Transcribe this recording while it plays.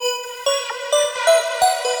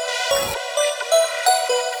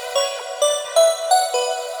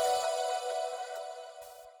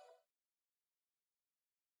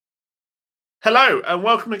Hello and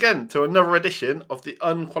welcome again to another edition of the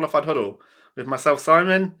Unqualified Huddle with myself,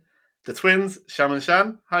 Simon, the twins, Sham and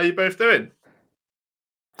Shan. How are you both doing?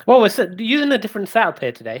 Well, we're using a different setup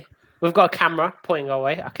here today. We've got a camera pointing our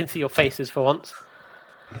way. I can see your faces for once.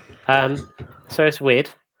 So it's weird.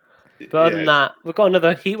 But other than that, we've got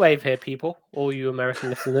another heat wave here, people. All you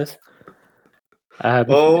American listeners.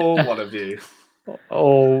 All one of you.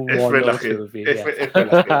 Oh, if one we're or lucky. two of you. If we're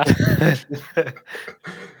lucky.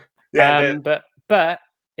 But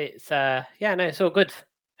it's it's all good.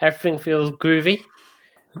 Everything feels groovy.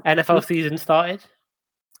 NFL season started.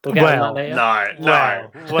 We'll get on that later.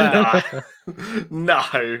 No.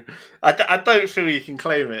 I don't feel you can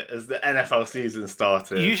claim it as the NFL season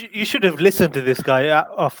started. You should have listened to this guy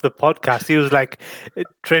off the podcast. He was like,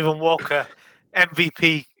 Trayvon Walker,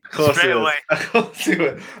 MVP. Straight away. Of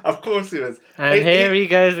course he was. And here he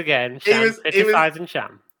goes again. Criticizing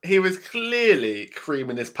Sham. He was clearly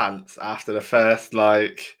creaming his pants after the first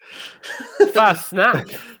first snap.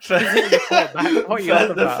 What are you on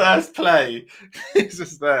about? The first play. He's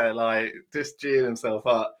just there, just geeing himself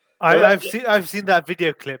up. I've seen that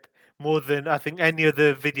video clip more than I think any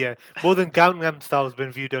other video. More than Gangnam Style has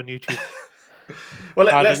been viewed on YouTube.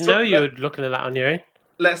 I didn't know you were looking at that on your own.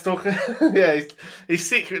 Let's talk. Yeah, he's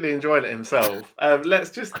secretly enjoying it himself. Let's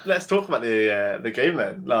talk about the game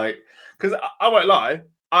then. Because I won't lie,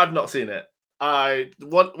 I've not seen it. I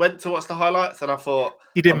went to watch the highlights and I thought,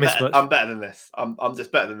 you didn't miss much. I'm better than this. I'm just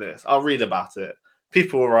better than this. I'll read about it.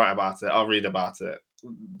 People will write about it. I'll read about it.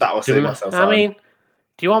 That will save myself time. I mean,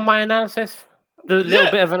 do you want my analysis? The little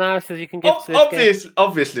bit of analysis you can give to this game?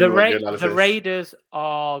 Obviously, the Raiders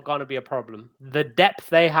are going to be a problem. The depth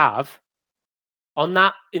they have on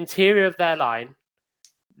that interior of their line,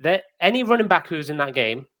 any running back who's in that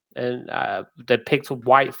game, and they picked up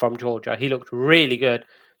White from Georgia, he looked really good.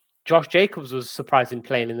 Josh Jacobs was surprising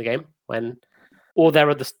playing in the game when all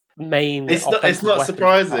their other main. It's not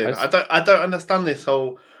surprising. I don't understand this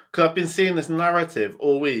whole, because I've been seeing this narrative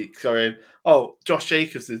all week going, "Oh, Josh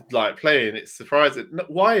Jacobs is playing." It's surprising. No,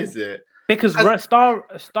 why is it? Because star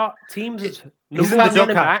teams' number one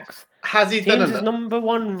running backs. Has he done enough? Number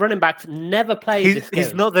one running backs never played this game.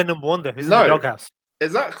 He's not the number one though. He's in the doghouse.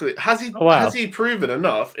 Exactly. Has he proven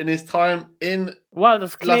enough in his time in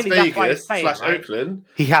Las Vegas / Oakland?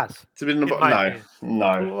 He has to be number.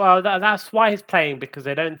 No. Well, that's why he's playing, because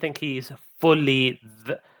they don't think he's fully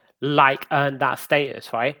earned that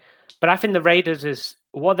status, right? But I think the Raiders is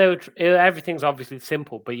what they would. Everything's obviously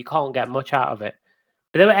simple, but you can't get much out of it.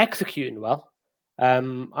 But they were executing well.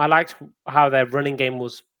 I liked how their running game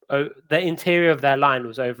was. The interior of their line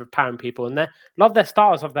was overpowering people, and a lot of their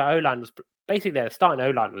starters of their O-line was basically their starting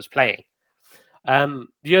O-line was playing.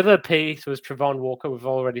 The other piece was Trayvon Walker. We've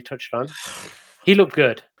already touched on. He looked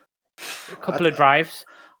good. A couple of drives.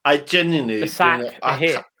 I genuinely a sack, a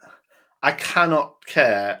hit. I cannot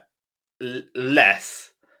care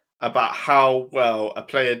less about how well a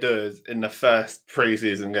player does in the first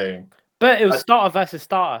preseason game. But it was starter versus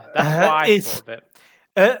starter. That's why I thought of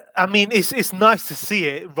it. I mean, it's nice to see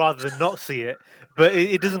it rather than not see it, but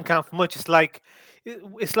it doesn't count for much. It's like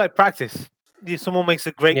practice. Someone makes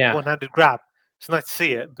a great one-handed grab. It's nice to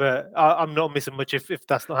see it, but I'm not missing much if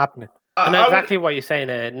that's not happening. I know exactly what you're saying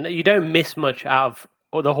there. You don't miss much out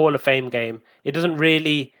of the Hall of Fame game. It doesn't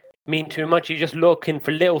really mean too much. You're just looking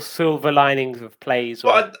for little silver linings of plays.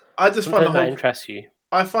 But I just find that interests you.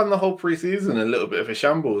 I find the whole preseason a little bit of a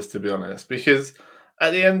shambles, to be honest, because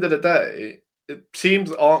at the end of the day,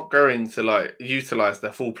 teams aren't going to utilize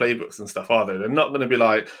their full playbooks and stuff, are they? They're not going to be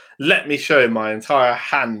let me show my entire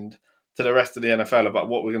hand to the rest of the NFL about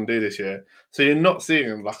what we're going to do this year. So you're not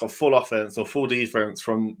seeing a full offense or full defense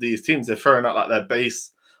from these teams. They're throwing out their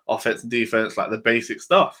base offense and defense, the basic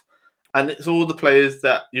stuff, and it's all the players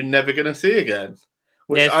that you're never going to see again.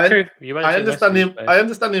 Which true. I understand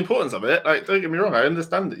the importance of it. Don't get me wrong. I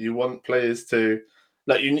understand that you want players to.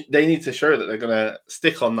 They need to show that they're going to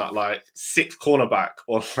stick on that sixth cornerback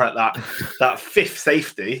or that fifth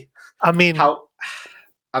safety. I mean, I'm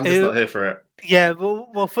just not here for it. Yeah,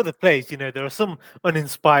 well, for the plays, there are some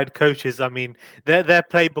uninspired coaches. I mean, their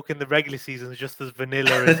playbook in the regular season is just as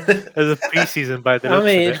vanilla as a preseason by the looks of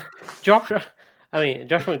it. Josh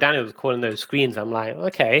McDaniel was calling those screens. I'm like,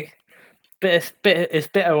 okay, it's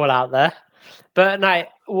bit all out there. But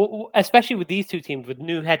especially with these two teams, with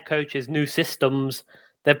new head coaches, new systems,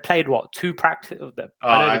 they've played two practice.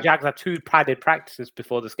 I know the Jags had 2 padded practices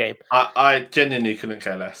before this game. I genuinely couldn't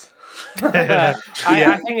care less. I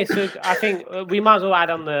think we might as well add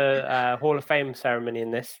on the Hall of Fame ceremony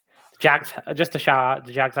in this. Jags, just a shout out,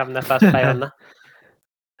 the Jags having their first play on there.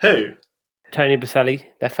 Who? Tony Baselli,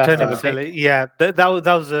 their first Tony ever Baselli, pick. yeah, that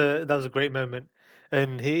was a great moment,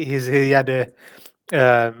 and he had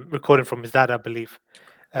a recording from his dad, I believe.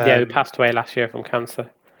 Who passed away last year from cancer.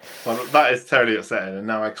 Well, that is terribly upsetting, and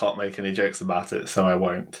now I can't make any jokes about it, so I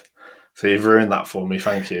won't. So you've ruined that for me.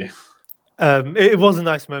 Thank you. It was a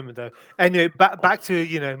nice moment, though. Anyway, back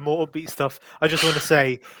to more upbeat stuff. I just want to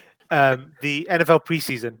say, the NFL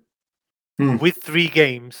preseason with 3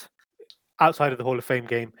 games outside of the Hall of Fame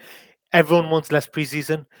game, everyone wants less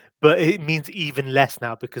preseason, but it means even less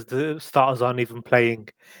now because the starters aren't even playing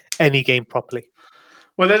any game properly.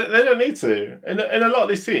 Well, they don't need to. In a lot of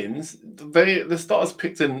these teams, the starters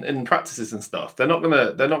picked in practices and stuff. They're not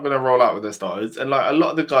gonna roll out with their starters, and like a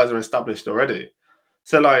lot of the guys are established already.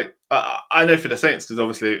 So like I know for the Saints, because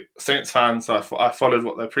obviously Saints fans, so I followed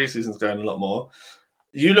what their preseason's going a lot more.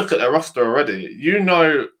 You look at their roster already. You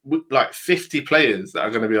know, like 50 players that are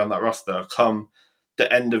going to be on that roster come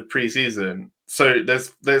the end of preseason. So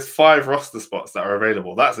there's 5 roster spots that are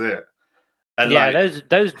available. That's it. And yeah,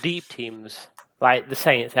 those deep teams like the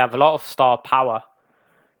Saints, they have a lot of star power.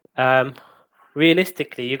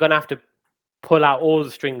 Realistically, you're going to have to pull out all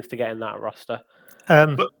the strings to get in that roster.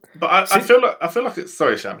 But I feel like it's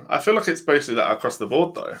sorry, Shan. I feel like it's basically that across the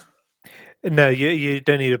board though. No, you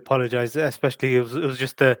don't need to apologize. Especially it was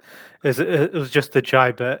just a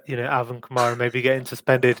jibe at Alvin Kamara maybe getting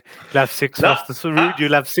suspended. You'll have 6 roster.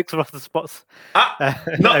 You'll have 6 roster spots.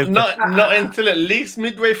 Not until at least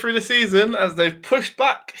midway through the season, as they've pushed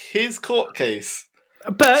back his court case.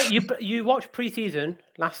 But you watch preseason.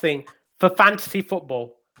 Last thing for fantasy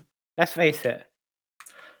football. Let's face it.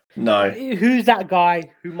 No. Who's that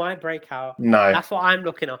guy who might break out? No. That's what I'm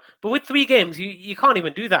looking at. But with 3 games, you can't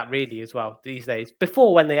even do that really as well these days.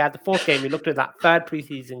 Before, when they had the 4th game, you looked at that 3rd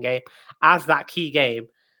preseason game as that key game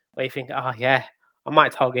where you think, oh yeah, I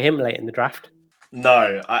might target him late in the draft.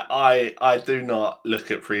 No, I do not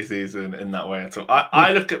look at preseason in that way at all.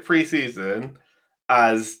 I look at preseason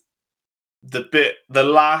as the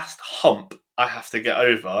last hump I have to get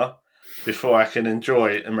over before I can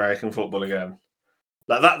enjoy American football again.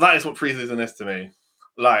 Like that is what preseason is to me.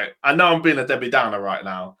 Like, I know I'm being a Debbie Downer right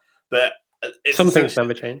now, but some things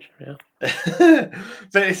never change. Yeah,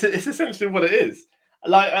 but it's essentially what it is.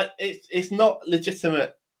 Like, it's not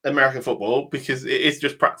legitimate American football because it is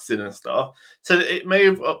just practicing and stuff. So it may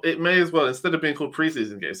as well, instead of being called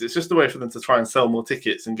preseason games, it's just a way for them to try and sell more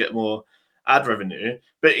tickets and get more ad revenue.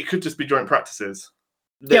 But it could just be joint practices.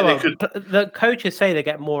 The coaches say they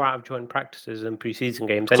get more out of joint practices than preseason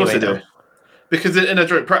games. Of course they do. Because in a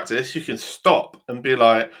joint practice, you can stop and be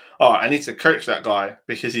like, oh, I need to coach that guy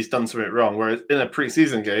because he's done something wrong. Whereas in a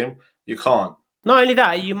preseason game, you can't. Not only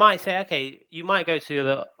that, you might say, okay, you might go to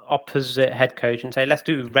the opposite head coach and say, let's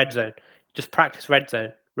do red zone. Just practice red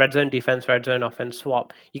zone defense, red zone offense,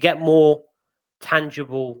 swap. You get more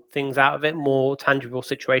tangible things out of it, more tangible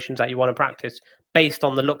situations that you want to practice based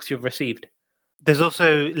on the looks you've received. There's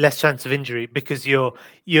also less chance of injury because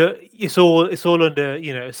it's all under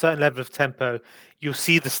a certain level of tempo. You'll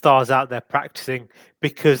see the stars out there practicing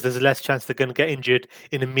because there's less chance they're going to get injured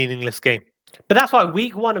in a meaningless game. But that's why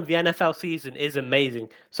week 1 of the NFL season is amazing.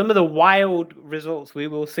 Some of the wild results we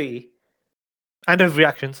will see. And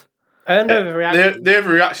overreactions. The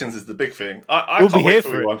overreactions is the big thing. I we'll can't be wait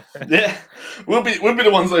here for one. Yeah, we'll be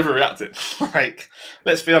the ones overreacting. Like,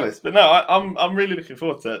 let's be honest. But no, I'm really looking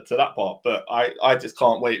forward to that part. But I just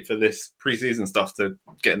can't wait for this preseason stuff to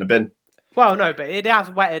get in the bin. Well, no, but it has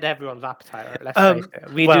whetted everyone's appetite. Right? Let's face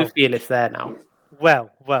it. We do feel it's there now. Well,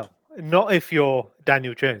 not if you're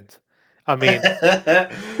Daniel Jones. I mean, the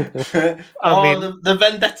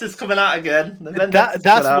vendetta's coming out again. That's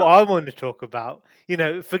what I want to talk about.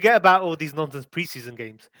 Forget about all these nonsense preseason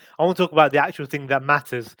games. I want to talk about the actual thing that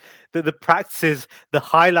matters, the practices, the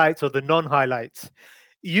highlights or the non-highlights.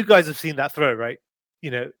 You guys have seen that throw, right?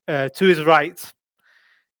 To his right,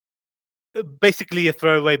 basically a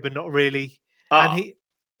throwaway, but not really. And it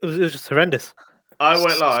was just horrendous. I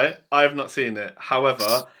won't lie, I have not seen it.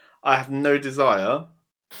 However, I have no desire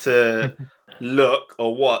to look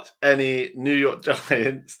or watch any New York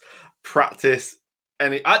Giants practice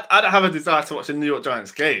any. I don't have a desire to watch a New York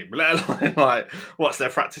Giants game, let alone like watch their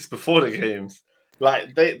practice before the games.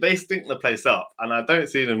 Like they stink the place up, and I don't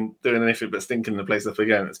see them doing anything but stinking the place up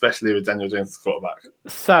again, especially with Daniel Jones as quarterback.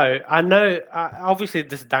 So I know, obviously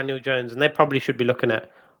this is Daniel Jones, and they probably should be looking at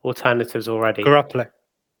alternatives already. Garoppolo.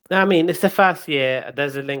 I mean, it's the first year.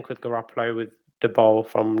 There's a link with Garoppolo with the ball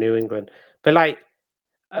from New England, but like.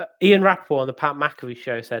 Ian Rappaport on the Pat McAfee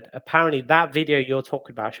show said, apparently that video you're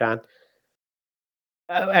talking about, Shan,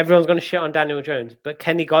 everyone's going to shit on Daniel Jones, but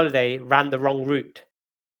Kenny Golladay ran the wrong route.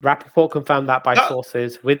 Rappaport confirmed that by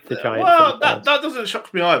sources with the Giants. Well, that doesn't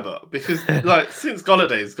shock me either, because like since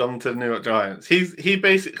Galladay's gone to the New York Giants, he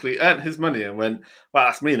basically earned his money and went, well,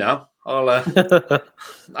 that's me now. I'll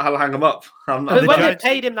hang him up. When they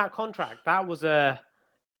paid him that contract, that was a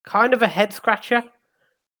kind of a head scratcher.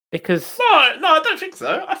 Because no, I don't think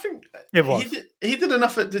so. I think he did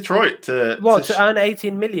enough at Detroit to earn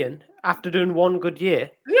 18 million after doing one good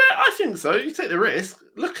year. Yeah, I think so. You take the risk.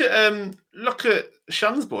 Look at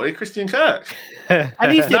Sham's boy, Christian Kirk.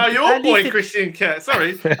 Your boy, Christian Kirk.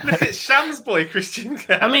 Sorry, look at Sham's boy, Christian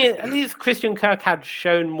Kirk. I mean, at least Christian Kirk had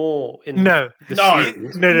shown more in No.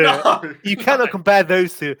 You cannot compare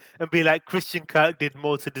those two and be like Christian Kirk did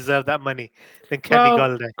more to deserve that money than Kenny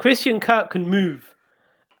Golladay. Christian Kirk can move.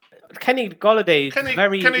 Kenny Golladay is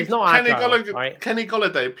not agile, right? Kenny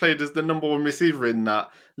Golladay played as the number one receiver in that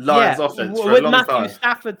Lions offense for with a long Matthew time.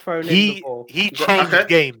 Stafford thrown in before. He changed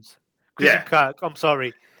games. Christian Kirk, I'm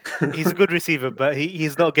sorry. He's a good receiver, but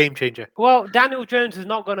he's not a game changer. Well, Daniel Jones is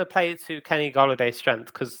not going to play to Kenny Galladay's strength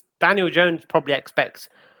because Daniel Jones probably expects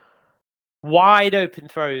wide open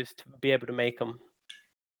throws to be able to make them.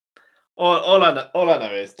 All I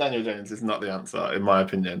know is Daniel Jones is not the answer, in my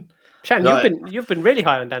opinion. Shan, you've been really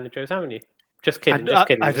high on Daniel Jones, haven't you? Just kidding. I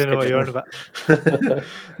don't know what you're on about.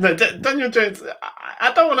 No, Daniel Jones.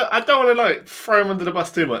 I don't want to like throw him under the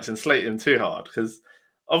bus too much and slate him too hard because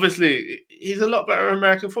obviously he's a lot better at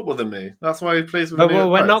American football than me. That's why he plays with. But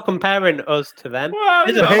we're not comparing us to them. Well,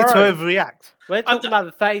 it's hate to overreact. We're talking about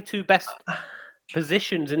the 32 best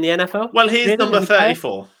positions in the NFL. Well, he's number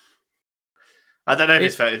 34. I don't know if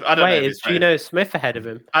he's 30. I don't know if is Geno Smith ahead of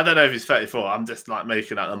him? I don't know if he's 34. I'm just like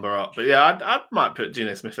making that number up. But yeah, I might put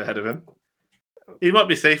Geno Smith ahead of him. He might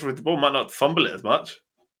be safer with the ball, might not fumble it as much.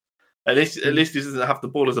 At least he doesn't have the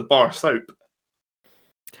ball as a bar of soap.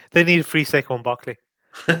 They need a free Saquon Barkley.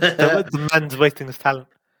 the man's wasting his talent.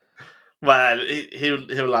 Well,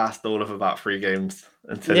 he'll last all of about 3 games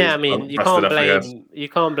until you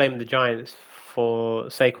can't blame the Giants for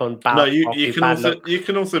Saquon. No, you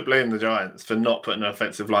can also blame the Giants for not putting an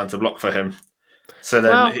offensive line to block for him. So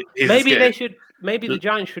then maybe the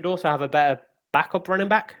Giants should also have a better backup running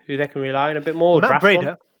back who they can rely on a bit more. Matt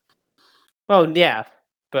Breida. Well, yeah,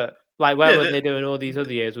 but like where were they doing all these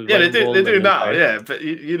other years? With they do now. Yeah, but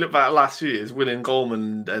you look back last few years, William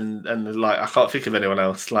Goldman and like I can't think of anyone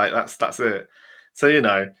else. Like that's it. So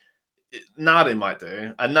now they might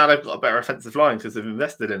do, and now they've got a better offensive line because they've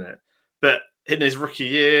invested in it. But in his rookie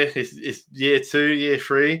year, his year 2, year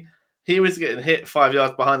 3, he was getting hit 5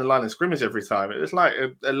 yards behind the line of scrimmage every time. It was like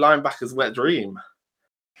a linebacker's wet dream.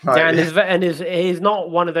 Like, he's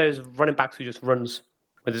not one of those running backs who just runs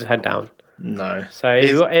with his head down. No. So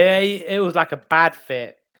it was like a bad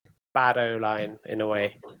fit, bad O-line in a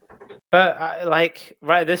way. But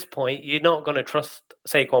right at this point, you're not going to trust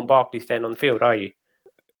Saquon Barkley staying on the field, are you?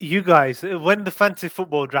 You guys, when the fantasy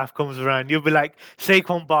football draft comes around, you'll be like,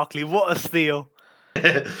 Saquon Barkley, what a steal.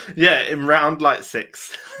 Yeah, in round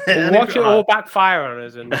 6. Watch it all backfire on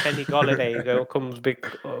us, and Kenny Golladay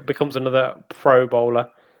becomes another Pro Bowler.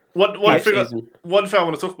 One thing I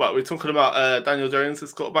want to talk about, we're talking about Daniel Jones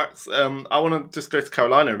as quarterbacks. I want to just go to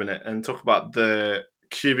Carolina a minute and talk about the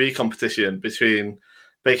QB competition between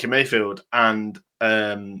Baker Mayfield and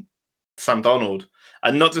Sam Darnold.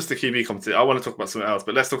 And not just the QB competition. I want to talk about something else,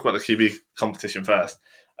 but let's talk about the QB competition first.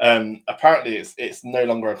 Apparently, it's no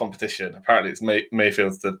longer a competition. Apparently, it's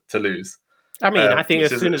Mayfield's to lose. I mean, I think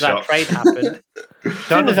as soon as that trade happened,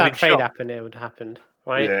 it would happen,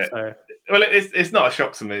 right? Yeah. So. Well, it's not a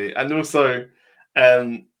shock to me, and also,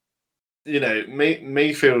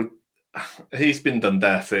 Mayfield, he's been done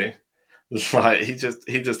dirty. Like he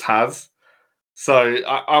just has. So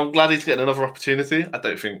I'm glad he's getting another opportunity. I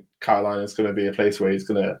don't think Carolina is going to be a place where he's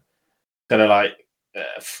going to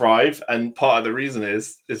thrive. And part of the reason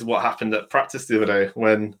is what happened at practice the other day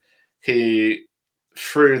when he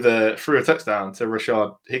threw a touchdown to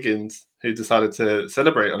Rashad Higgins, who decided to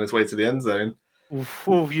celebrate on his way to the end zone.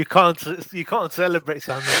 Ooh, you can't celebrate,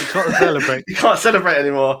 Sam. You can't celebrate. You can't celebrate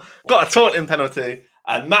anymore. Got a taunting penalty,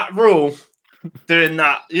 and Matt Rule doing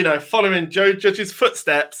that, following Joe Judge's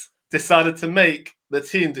footsteps, decided to make the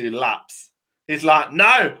team do laps. He's like,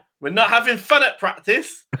 no, we're not having fun at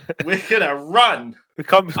practice. We're gonna run. We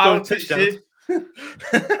can't be scoring touchdowns. Matt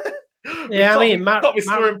can't be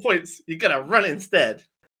scoring points. You're gonna run instead.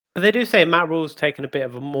 But they do say Matt Rule's taken a bit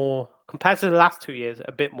of a more, compared to the last 2 years,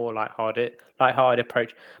 a bit more lighthearted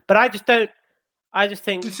approach. But I just think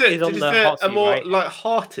he's on the hot seat, a more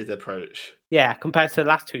light-hearted approach. Yeah, compared to the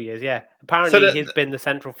last 2 years, yeah. Apparently, he's been the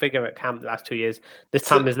central figure at camp the last 2 years. This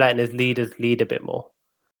time he's letting his leaders lead a bit more.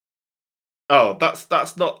 Oh,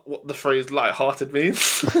 that's not what the phrase "light-hearted"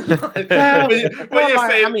 means. when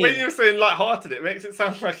you're saying "light-hearted," it makes it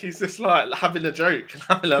sound like he's just like having a joke and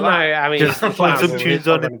having a laugh. No, I mean, just putting some tunes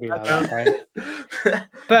on it.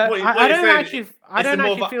 But I don't actually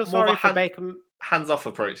feel sorry for Baker. Hands-off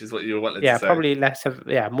approach is what you wanted to say. Yeah, probably less of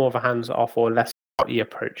more of a hands-off or less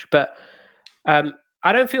approach. But I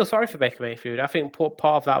don't feel sorry for Baker Mayfield. I think part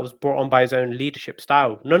of that was brought on by his own leadership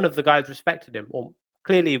style. None of the guys respected him, or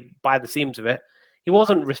clearly by the seams of it, he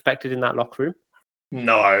wasn't respected in that locker room.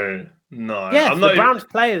 No. Yes, the Browns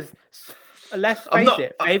players, let's face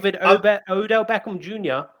it, favored Odell Beckham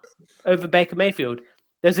Jr. over Baker Mayfield.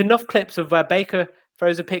 There's enough clips of where Baker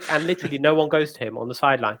throws a pick and literally no one goes to him on the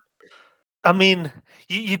sideline. I mean,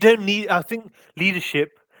 you don't need, I think, leadership.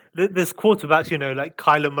 There's quarterbacks, like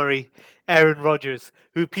Kyler Murray, Aaron Rodgers,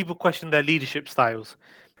 who people question their leadership styles.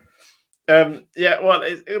 Well,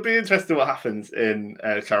 it'll be interesting what happens in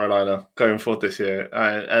Carolina going forward this year,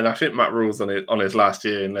 and I think Matt Rule's on his last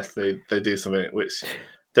year unless they do something, which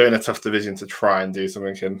they're in a tough division to try and do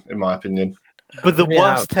something in my opinion. But the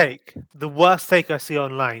worst take I see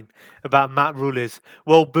online about Matt Rule is,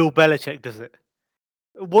 well, Bill Belichick does it.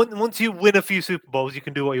 Once you win a few Super Bowls, you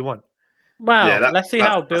can do what you want. Well, let's see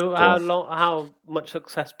how much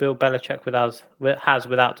success Bill Belichick has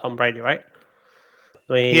without Tom Brady, right?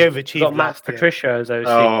 I mean, he overachieved. Got Matt Patricia as OC.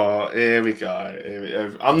 Oh, here we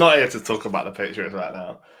go. I'm not here to talk about the Patriots right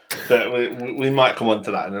now, but we might come on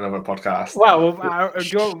to that in another podcast. Well,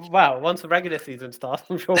 once the regular season starts,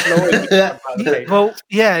 I'm sure we'll always talk about the Well,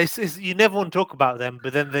 yeah, it's you never want to talk about them,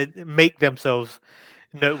 but then they make themselves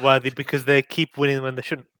noteworthy because they keep winning when they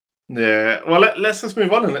shouldn't. Yeah, well, let's just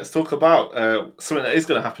move on and let's talk about something that is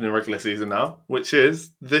going to happen in regular season now, which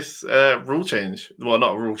is this rule change. Well,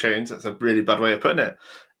 not a rule change. That's a really bad way of putting it.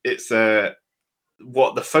 It's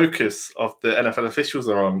what the focus of the NFL officials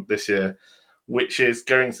are on this year, which is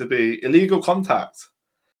going to be illegal contact.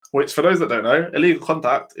 Which, for those that don't know, illegal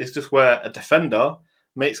contact is just where a defender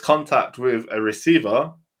makes contact with a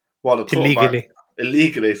receiver while the quarterback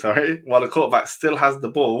while the quarterback still has the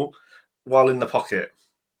ball while in the pocket.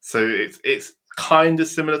 So it's kind of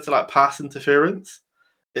similar to like pass interference,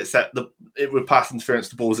 except with pass interference,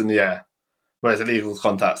 the ball's in the air, whereas illegal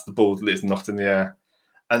contacts, the ball is not in the air.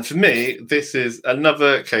 And for me, this is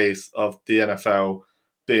another case of the NFL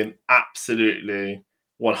being absolutely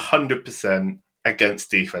 100% against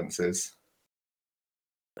defenses.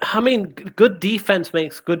 I mean, good defense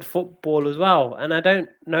makes good football as well. And I don't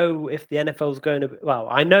know if the NFL's going to... Well,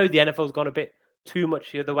 I know the NFL's gone a bit too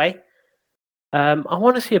much the other way. I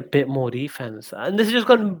want to see a bit more defense. And this is just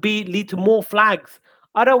going to lead to more flags.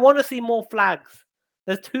 I don't want to see more flags.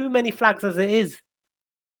 There's too many flags as it is.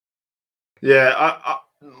 Yeah,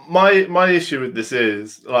 my issue with this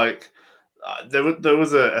is, like, there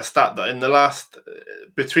was a stat that in the last...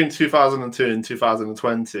 Between 2002 and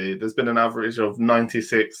 2020, there's been an average of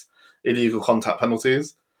 96 illegal contact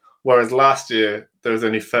penalties, whereas last year there was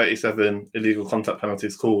only 37 illegal contact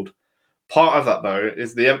penalties called. Part of that, though,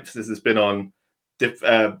 is the emphasis has been on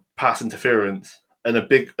pass interference, and a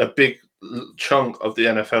big chunk of the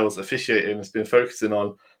NFL's officiating has been focusing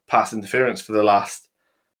on pass interference for the last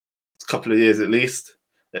couple of years at least,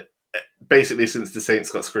 basically since the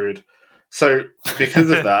Saints got screwed. So because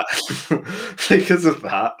of that,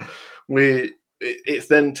 it's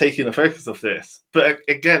then taking the focus of this. But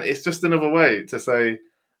again, it's just another way to say,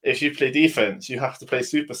 if you play defense, you have to play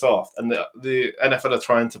super soft. And the NFL are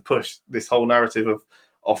trying to push this whole narrative of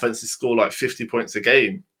offenses score like 50 points a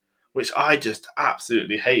game, which I just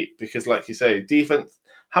absolutely hate, because like you say, defense,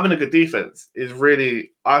 having a good defense is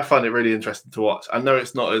really, I find it really interesting to watch. I know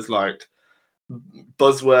it's not as like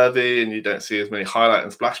buzzworthy and you don't see as many highlight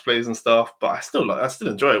and splash plays and stuff, but I still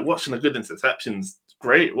enjoy it. Watching a good interception's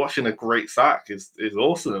great. Watching a great sack is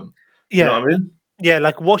awesome. Yeah. You know what I mean? Yeah,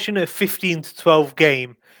 like watching a 15-12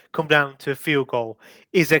 game come down to a field goal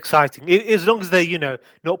is exciting. As long as they,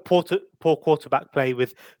 not poor quarterback play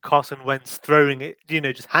with Carson Wentz throwing it,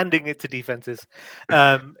 just handing it to defenses.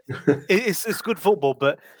 It's good football,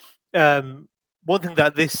 but one thing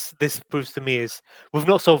that this proves to me is we've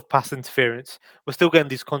not solved pass interference. We're still getting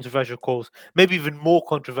these controversial calls, maybe even more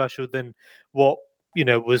controversial than what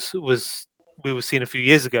was we were seeing a few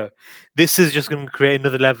years ago. This is just going to create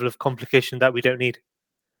another level of complication that we don't need.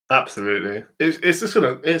 Absolutely, it's just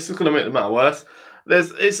gonna make the matter worse.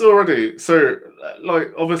 It's already so, like,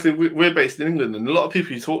 obviously we're based in England, and a lot of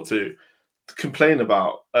people you talk to complain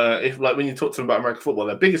about if, like, when you talk to them about American football,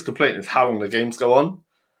 their biggest complaint is how long the games go on,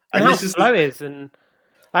 and how slow it is, and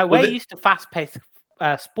like we're used to fast-paced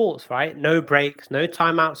sports, right? No breaks, no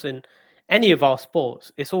timeouts in any of our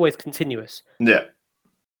sports. It's always continuous. Yeah,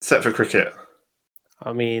 except for cricket.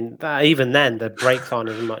 I mean, even then, the brakes aren't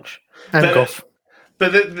as much. And Goff.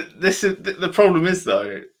 But the problem is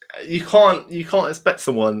though, you can't expect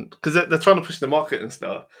someone because they're trying to push the market and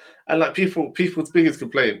stuff, and like people's biggest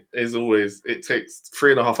complaint is always it takes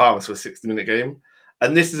 3.5 hours for a 60-minute game,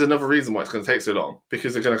 and this is another reason why it's going to take so long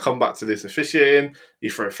because they're going to come back to this officiating. You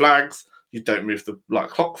throw flags, you don't move the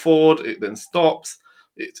clock forward, it then stops.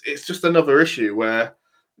 It's just another issue where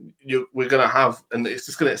we're going to have, and it's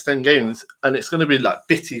just going to extend games, and it's going to be like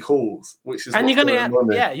bitty calls, which is and you're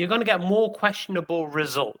going to get more questionable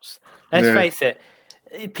results. Let's face it.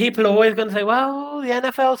 People are always going to say, "Well, the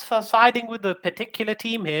NFL's siding with a particular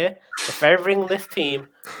team here, they're favouring this team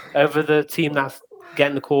over the team that's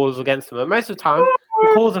getting the calls against them." And most of the time,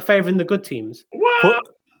 the calls are favouring the good teams. Well,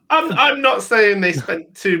 I'm not saying they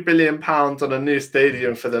spent £2 billion on a new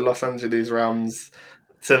stadium for the Los Angeles Rams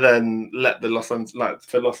to then let the Los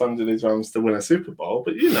Angeles Rams to win a Super Bowl,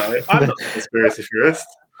 but I'm not a conspiracy theorist.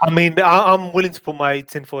 I mean, I'm willing to put my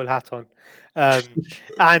tinfoil hat on,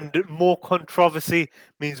 and more controversy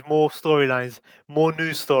means more storylines, more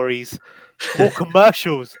news stories, more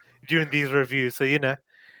commercials during these reviews. So it's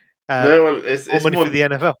more money for the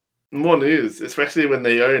NFL. More news, especially when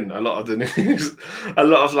they own a lot of the news, a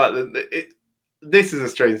lot of this is a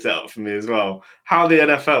strange setup for me as well. How the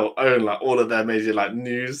NFL own all of their major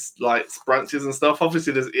news branches and stuff.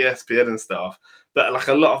 Obviously, there's ESPN and stuff, but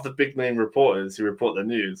a lot of the big name reporters who report the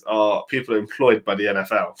news are people employed by the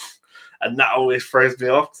NFL, and that always throws me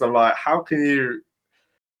off because I'm like, how can you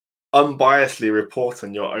unbiasedly report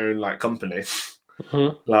on your own company?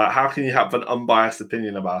 Mm-hmm. How can you have an unbiased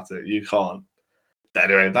opinion about it? You can't.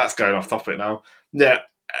 Anyway, that's going off topic now. Yeah.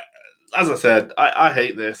 As I said, I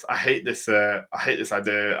hate this. I hate this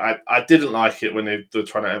idea. I didn't like it when they were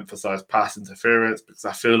trying to emphasize pass interference because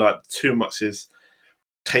I feel like too much is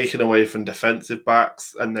taken away from defensive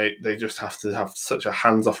backs and they just have to have such a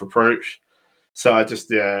hands-off approach. So I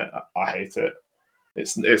hate it.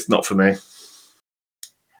 It's not for me.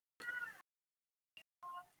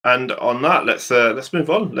 And on that, let's move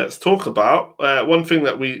on. Let's talk about one thing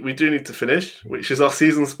that we do need to finish, which is our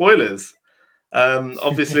season spoilers.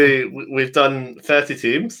 Obviously, we've done 30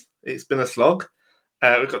 teams. It's been a slog.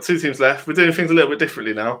 We've got 2 teams left. We're doing things a little bit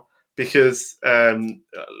differently now because,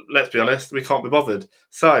 let's be honest, we can't be bothered.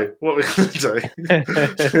 So what we're going to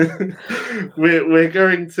do, we're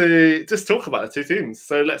going to just talk about the 2 teams.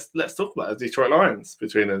 So let's talk about the Detroit Lions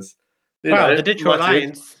between us. The Detroit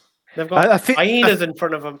Lions. They've got hyenas in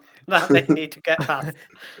front of them that they need to get past.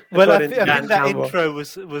 Well, I think that intro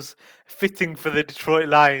was fitting for the Detroit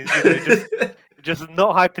Lions. Just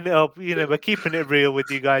not hyping it up. We're keeping it real with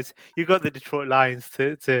you guys. You got the Detroit Lions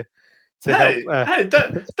to help. Hey,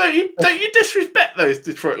 don't you disrespect those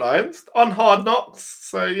Detroit Lions on Hard Knocks?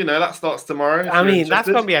 So that starts tomorrow. I mean, that's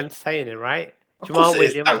going to be entertaining, right? Jamal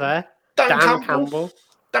Williams there, Dan Campbell.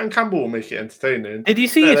 Dan Campbell will make it entertaining. Did you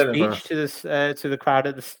see his speech to the crowd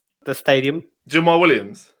at the stadium? Jamal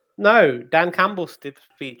Williams? No, Dan Campbell's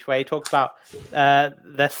speech where he talks about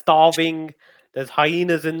they're starving, there's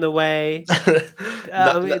hyenas in the way.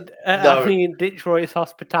 I mean, Detroit's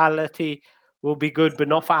hospitality will be good, but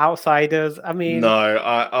not for outsiders. I mean, no,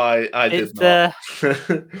 I did not.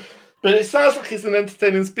 But it sounds like it's an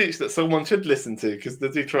entertaining speech that someone should listen to because the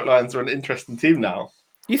Detroit Lions are an interesting team now.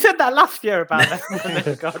 You said that last year about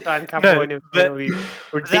that. Dan Campbell and it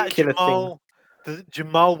ridiculous thing. The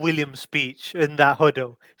Jamal Williams speech in that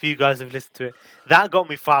huddle, if you guys have listened to it, that got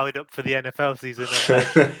me fired up for the NFL season.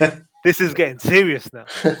 This is getting serious now.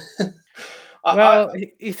 Well,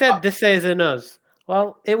 he said this isn't us.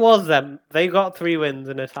 Well, it was them. They got 3 wins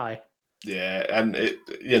and a tie. Yeah, and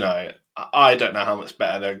I don't know how much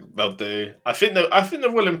better they'll do. I think they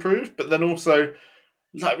will improve, but then also,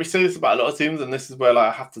 we say this about a lot of teams, and this is where I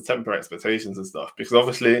have to temper expectations and stuff because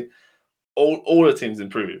obviously. All the teams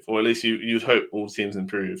improve, or at least you'd hope all teams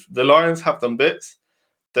improve. The Lions have done bits.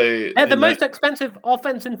 They're the most expensive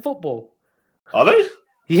offense in football. Are they?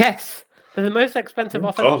 Yes, they're the most expensive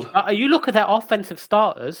offense. You look at their offensive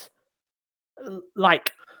starters. I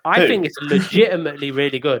think it's legitimately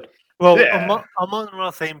really good. Well, yeah.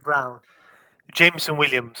 Amon-Ra St. Brown, Jameson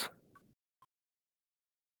Williams,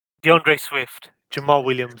 DeAndre Swift, Jamal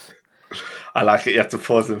Williams. I like it. You have to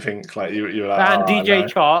pause and think you were like, and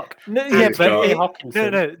DJ Chark.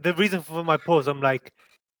 No, the reason for my pause, I'm like,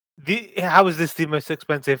 how is this the most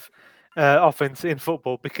expensive offense in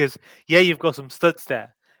football? Because you've got some studs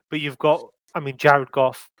there, but you've got, Jared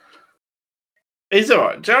Goff. He's all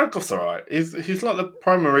right. Jared Goff's all right. He's like the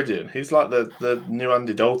prime meridian. He's like the new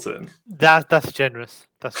Andy Dalton. That's generous.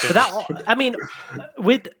 That's generous.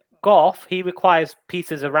 With Goff, he requires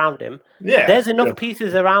pieces around him. Yeah, there's enough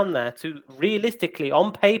pieces around there to realistically,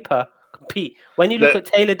 on paper, compete. When you look at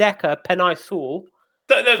Taylor Decker, Penei Sewell,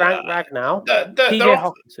 Frank Ragnow, TJ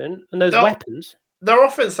Hawkinson, and those weapons. Their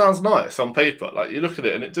offense sounds nice on paper. Like, you look at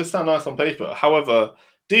it and it does sound nice on paper. However,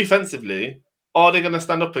 defensively, are they going to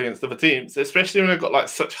stand up against other teams, especially when they've got like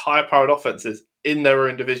such high-powered offenses in their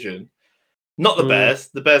own division? Not the Bears.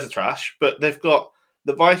 The Bears are trash, but they've got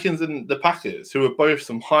the Vikings and the Packers, who are both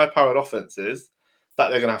some high-powered offenses that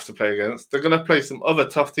they're going to have to play against. They're going to play some other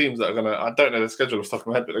tough teams that are going to, I don't know the schedule off the top of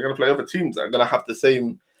my head, but they're going to play other teams that are going to have the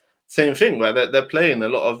same thing, where they're playing a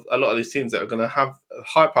lot of these teams that are going to have a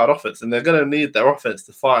high-powered offense, and they're going to need their offense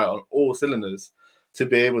to fire on all cylinders to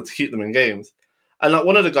be able to keep them in games. And like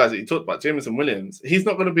one of the guys that you talked about, Jameson Williams, he's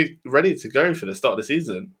not going to be ready to go for the start of the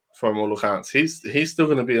season from all accounts. He's still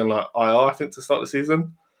going to be on like IR, I think, to start the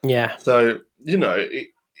season. Yeah. So,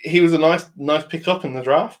 he was a nice pick-up in the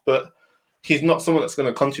draft, but he's not someone that's going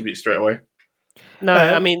to contribute straight away. No,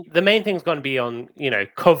 I mean, the main thing's going to be on,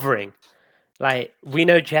 covering. Like, we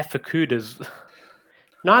know Jeff Okuda's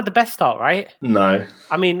not had the best start, right? No.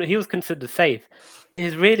 I mean, he was considered safe.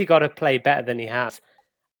 He's really got to play better than he has.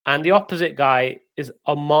 And the opposite guy is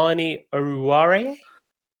Amani Oruware.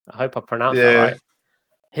 I hope I pronounced that right.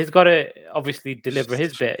 He's got to obviously deliver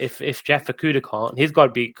his bit. If Jeff Okuda can't, he's got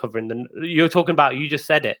to be covering the... You're talking about, you just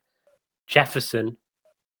said it, Jefferson.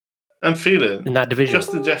 And Thielen. In that division.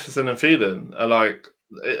 Justin Jefferson and Thielen are like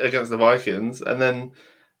against the Vikings. And then,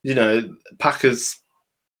 Packers,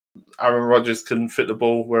 Aaron Rodgers can fit the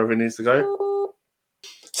ball wherever he needs to go.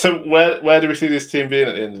 So where do we see this team being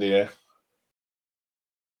at the end of the year?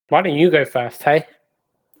 Why don't you go first, hey?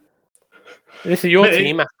 This is your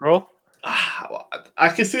team, after all. I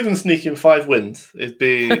can see them sneaking 5 wins. Would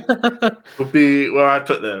be where I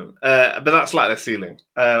put them. But that's like their ceiling.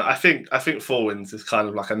 I think 4 wins is kind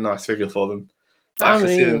of like a nice figure for them. I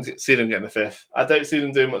can see them getting the 5th. I don't see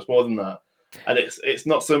them doing much more than that. And it's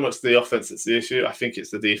not so much the offense that's the issue. I think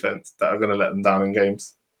it's the defense that are going to let them down in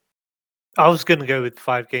games. I was going to go with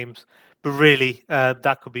 5 games, but really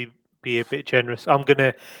that could be a bit generous. I'm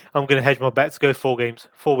gonna hedge my bets. Go 4 games,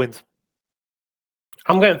 4 wins.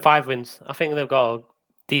 I'm going 5 wins. I think they've got a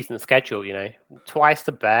decent schedule. Twice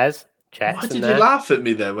the Bears. Why did you laugh at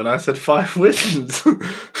me then when I said 5 wins?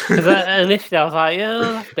 Because initially I was like,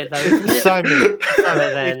 that's a bit low. Simon, but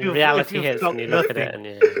then reality hits when you look at it.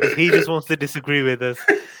 And he just wants to disagree with us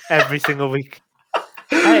every single week.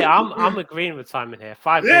 Hey, I'm agreeing with Simon here.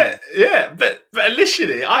 5 wins. Yeah, but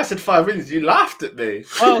initially I said 5 wins. You laughed at me.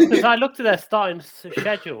 Well, because I looked at their starting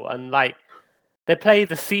schedule and like they play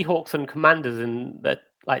the Seahawks and Commanders in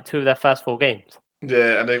 2 of their first 4 games.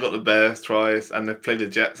 Yeah, and they got the Bears twice, and they've played the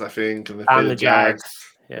Jets, I think, and they've played the Jags.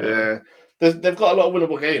 Yeah. They've got a lot of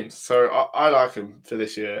winnable games, so I like them for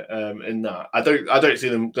this year. In that, I don't see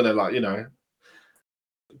them gonna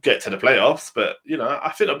get to the playoffs, but I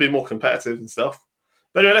think they'll be more competitive and stuff.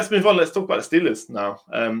 But anyway, let's move on. Let's talk about the Steelers now.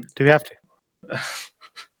 Do we have to?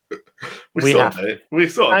 we sort of do.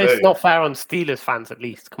 It's not fair on Steelers fans, at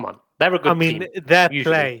least. Come on, they're a good team. Their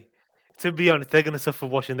play. To be honest, they're going to suffer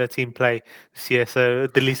watching their team play this year. So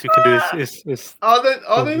the least we can do is are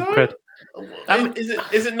they not?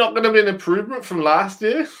 Is it not going to be an improvement from last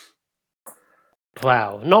year?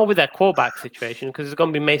 Wow, not with their quarterback situation, because it's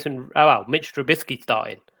going to be Mitch Trubisky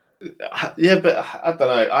starting. Yeah, but I don't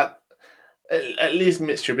know. At least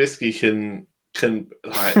Mitch Trubisky can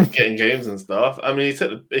get in games and stuff. I mean, he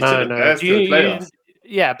took the Bears to the playoffs.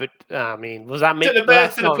 Yeah, but I mean, was that Mitch? Took the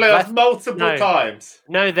Bears to the playoffs multiple times.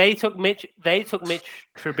 No, they took Mitch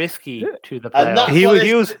Trubisky to the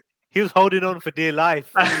playoffs. He was holding on for dear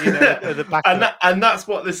life. At the back and that's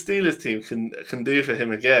what the Steelers team can do for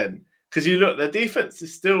him again. Because you look, their defense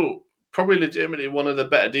is still probably legitimately one of the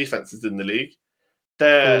better defenses in the league.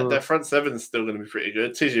 Their front seven is still going to be pretty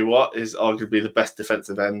good. TJ Watt is arguably the best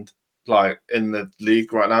defensive end in the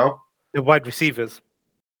league right now. The wide receivers.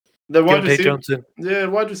 Wide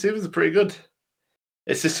receivers are pretty good.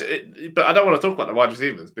 It's just, but I don't want to talk about the wide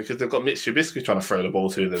receivers because they've got Mitch Trubisky trying to throw the ball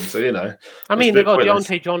to them. So I mean, they've got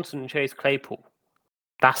Deontay Johnson and Chase Claypool.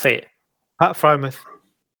 That's it. Pat Frymouth.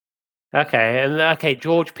 Okay,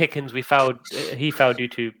 George Pickens, he fell due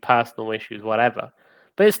to personal issues, whatever.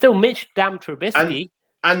 But it's still Mitch damn Trubisky.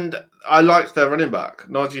 And I like their running back.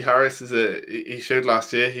 Najee Harris he showed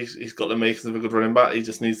last year he's got the makings of a good running back. He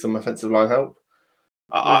just needs some offensive line help.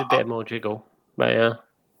 A bit more jiggle, but yeah.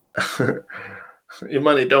 Your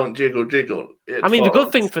money don't jiggle. I mean, the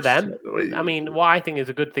good thing for them, what I think is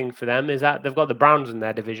a good thing for them is that they've got the Browns in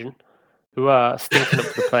their division, who are stinking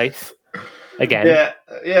up the place. again.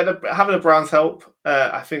 Yeah. Having the Browns help,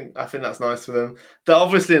 I think that's nice for them. They're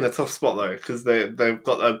obviously in a tough spot though because they've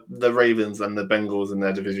got the Ravens and the Bengals in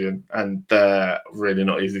their division, and they're really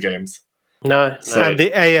not easy games. No. And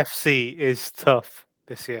the AFC is tough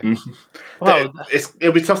this year. Well,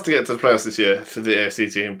 it'll be tough to get to the playoffs this year for the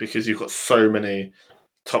AFC team because you've got so many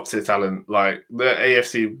top tier talent. Like the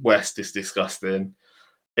AFC West is disgusting.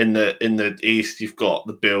 In the East, you've got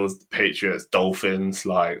the Bills, the Patriots, Dolphins.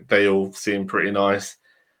 Like they all seem pretty nice.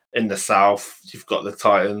 In the South, you've got the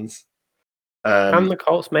Titans. And the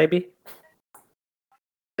Colts, maybe.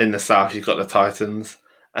 In the South, you've got the Titans.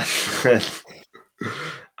 I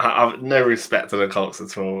have no respect to the Colts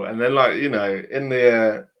at all. And then, like, you know, in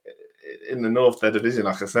the North, their division,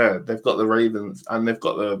 like I said, they've got the Ravens and they've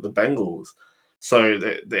got the Bengals. So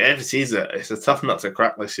the AFC it's a tough nut to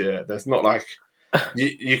crack this year. There's not like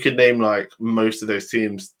you could name like most of those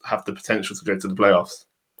teams have the potential to go to the playoffs.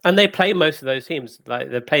 And they play most of those teams. Like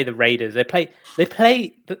they play the Raiders. They play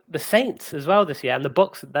the Saints as well this year, and the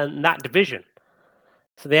Bucs in that division.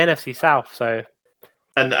 So the NFC South. So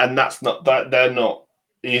and that's not that they're not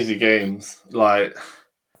easy games. Like,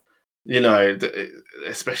 you know,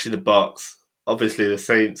 especially the Bucs. Obviously, the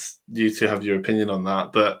Saints. You two have your opinion on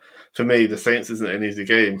that, but for me, the Saints isn't an easy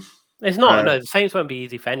game. It's not. No, the Saints won't be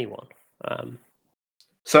easy for anyone.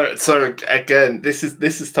 So again, this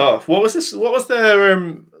is tough. What was this? What was their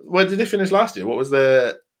where did they finish last year? What was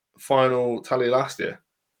their final tally last year?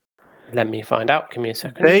 Let me find out. Give me a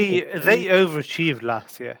second. They overachieved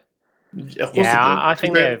last year. Yeah, I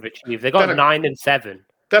think they overachieved. They got 9-7.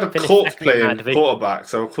 They had a corpse playing quarterback,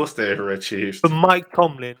 so of course they overachieved. But Mike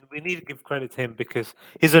Tomlin, we need to give credit to him because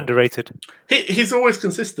he's underrated. He's always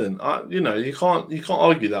consistent. You know, you can't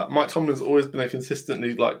argue that. Mike Tomlin's always been a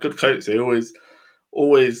consistently like good coach. They always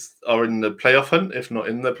are in the playoff hunt, if not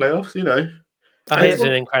in the playoffs. You know, he's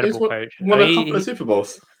an incredible coach. Won a couple of Super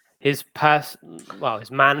Bowls. His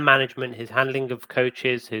his man management, his handling of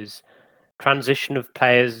coaches, his transition of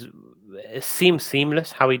players, it seems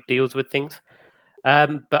seamless how he deals with things.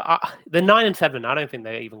 But the 9-7, I don't think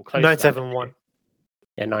they're even close. 9-7-1.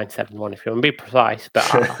 Yeah, 9-7-1 if you want to be precise. But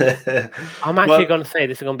I'm actually going to say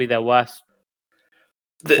this is going to be their worst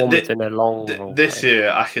performance in a long this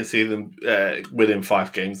year. I can see them winning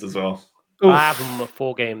 5 games as well. I have them at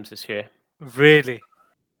 4 games this year. Really?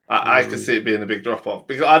 I can see it being a big drop off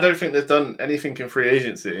because I don't think they've done anything in free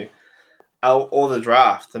agency or the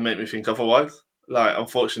draft to make me think otherwise. Like,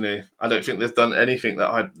 unfortunately, I don't think they've done anything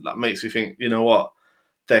that makes me think, you know what,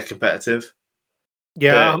 they're competitive.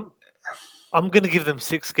 Yeah, I'm going to give them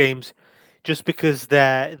 6 games just because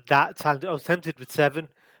they're that talented. I was tempted with 7,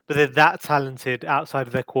 but they're that talented outside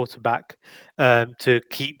of their quarterback to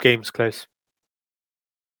keep games close.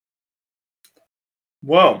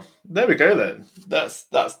 Well, there we go then. That's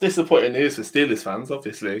disappointing news for Steelers fans,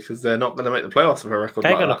 obviously, because they're not going to make the playoffs with a record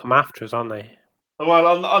They're like going that. to come after us, aren't they?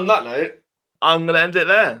 Well, on that note, I'm going to end it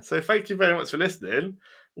there. So thank you very much for listening.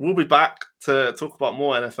 We'll be back to talk about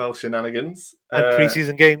more NFL shenanigans. And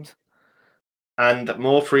preseason games. And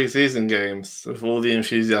more preseason games with all the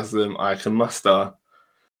enthusiasm I can muster.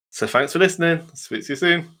 So thanks for listening. Speak to you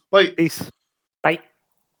soon. Bye. Peace. Bye.